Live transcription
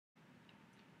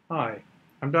Hi,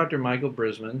 I'm Dr. Michael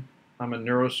Brisman. I'm a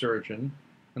neurosurgeon,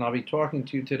 and I'll be talking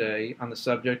to you today on the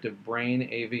subject of brain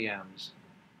AVMs.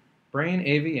 Brain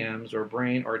AVMs, or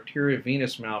brain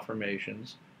arteriovenous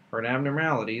malformations, are an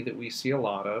abnormality that we see a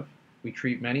lot of. We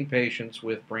treat many patients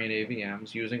with brain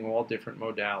AVMs using all different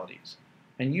modalities.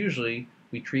 And usually,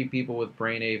 we treat people with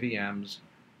brain AVMs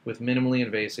with minimally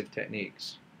invasive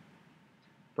techniques.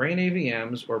 Brain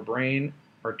AVMs, or brain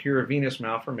arteriovenous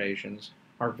malformations,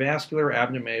 are vascular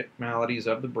abnormalities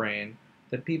of the brain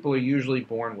that people are usually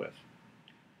born with.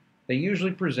 They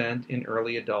usually present in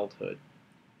early adulthood,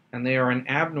 and they are an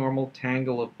abnormal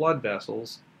tangle of blood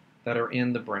vessels that are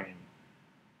in the brain.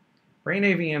 Brain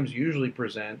AVMs usually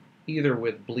present either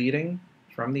with bleeding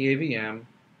from the AVM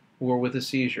or with a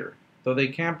seizure, though they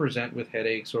can present with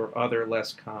headaches or other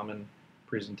less common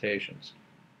presentations.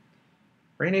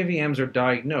 Brain AVMs are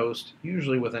diagnosed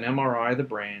usually with an MRI of the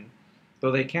brain, though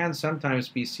they can sometimes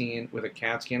be seen with a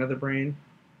CAT scan of the brain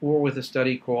or with a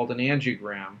study called an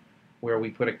angiogram, where we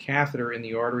put a catheter in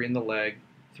the artery in the leg,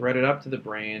 thread it up to the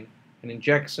brain, and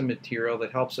inject some material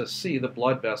that helps us see the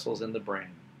blood vessels in the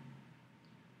brain.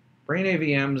 Brain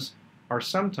AVMs are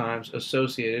sometimes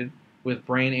associated with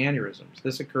brain aneurysms.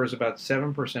 This occurs about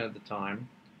 7% of the time,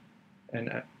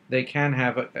 and they can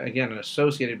have, again, an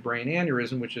associated brain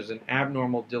aneurysm, which is an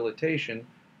abnormal dilatation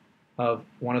of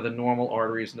one of the normal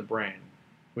arteries in the brain,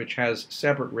 which has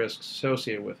separate risks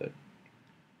associated with it.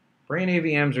 Brain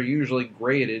AVMs are usually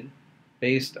graded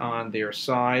based on their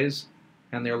size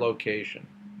and their location.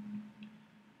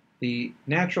 The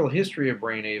natural history of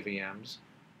brain AVMs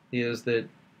is that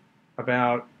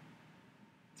about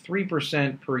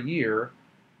 3% per year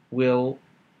will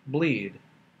bleed,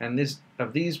 and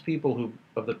of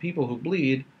the people who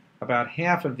bleed, about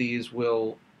half of these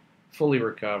will fully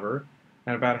recover,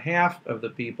 and about half of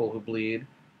the people who bleed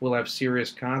will have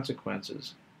serious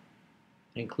consequences,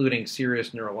 including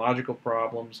serious neurological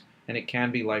problems, and it can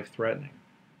be life-threatening.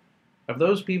 Of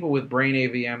those people with brain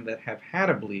AVM that have had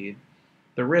a bleed,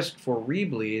 the risk for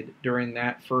rebleed during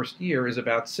that first year is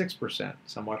about 6%,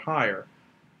 somewhat higher.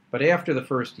 But after the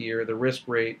first year, the risk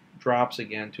rate drops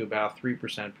again to about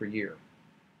 3% per year.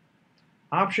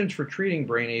 Options for treating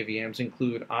brain AVMs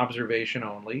include observation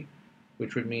only,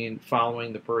 which would mean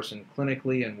following the person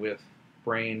clinically and with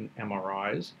brain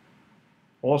MRIs.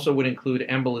 Also would include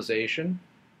embolization,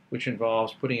 which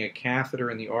involves putting a catheter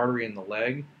in the artery in the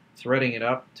leg, threading it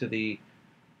up to the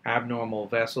abnormal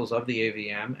vessels of the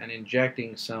AVM, and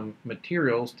injecting some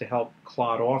materials to help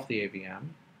clot off the AVM.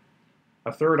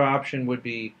 A third option would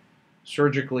be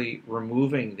surgically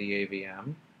removing the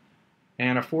AVM.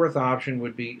 And a fourth option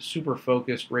would be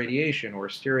superfocused radiation, or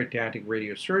stereotactic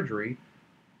radiosurgery,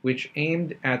 which,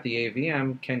 aimed at the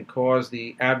AVM, can cause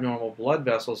the abnormal blood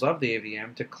vessels of the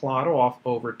AVM to clot off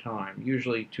over time,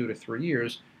 usually 2 to 3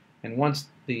 years. And once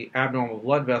the abnormal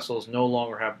blood vessels no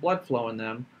longer have blood flow in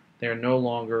them, they're no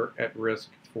longer at risk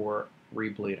for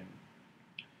rebleeding.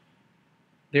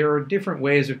 There are different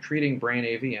ways of treating brain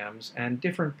AVMs, and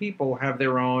different people have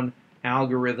their own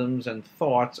algorithms and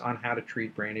thoughts on how to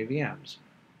treat brain AVMs.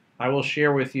 I will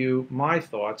share with you my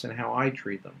thoughts and how I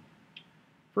treat them.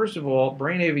 First of all,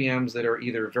 brain AVMs that are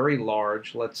either very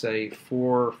large, let's say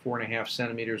 4.5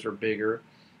 centimeters or bigger,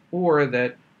 or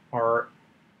that are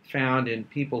found in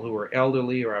people who are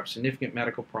elderly or have significant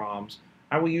medical problems,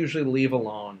 I will usually leave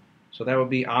alone. So that would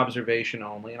be observation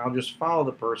only, and I'll just follow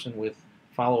the person with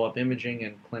follow-up imaging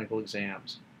and clinical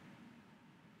exams.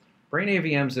 Brain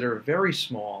AVMs that are very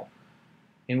small,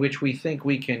 in which we think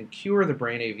we can cure the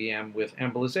brain AVM with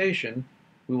embolization,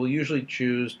 we will usually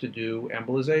choose to do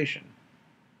embolization.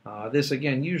 This,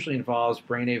 again, usually involves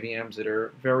brain AVMs that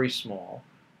are very small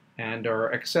and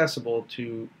are accessible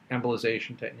to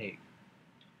embolization technique.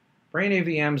 Brain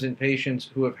AVMs in patients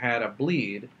who have had a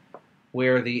bleed,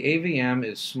 where the AVM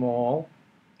is small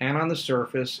and on the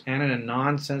surface and in a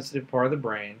non-sensitive part of the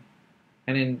brain,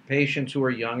 and in patients who are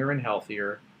younger and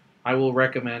healthier, I will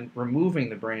recommend removing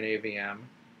the brain AVM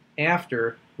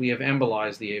after we have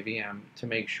embolized the AVM to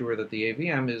make sure that the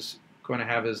AVM is going to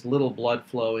have as little blood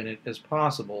flow in it as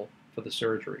possible for the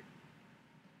surgery.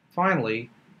 Finally,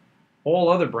 all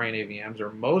other brain AVMs,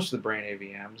 or most of the brain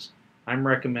AVMs, I'm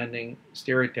recommending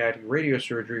stereotactic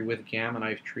radiosurgery with gamma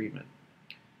knife treatment.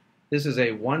 This is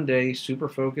a one-day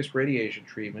superfocused radiation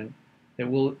treatment that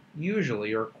will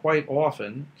usually, or quite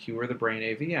often, cure the brain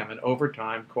AVM and over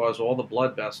time cause all the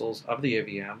blood vessels of the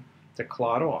AVM to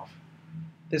clot off.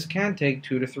 This can take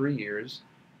 2 to 3 years.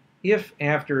 If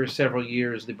after several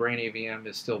years the brain AVM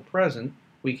is still present,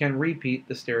 we can repeat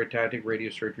the stereotactic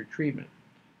radiosurgery treatment.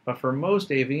 But for most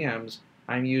AVMs,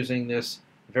 I'm using this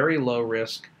very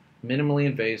low-risk, minimally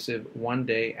invasive,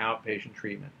 one-day outpatient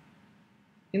treatment.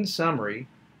 In summary,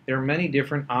 there are many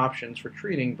different options for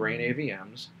treating brain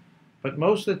AVMs, but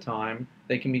most of the time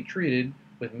they can be treated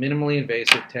with minimally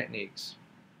invasive techniques.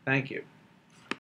 Thank you.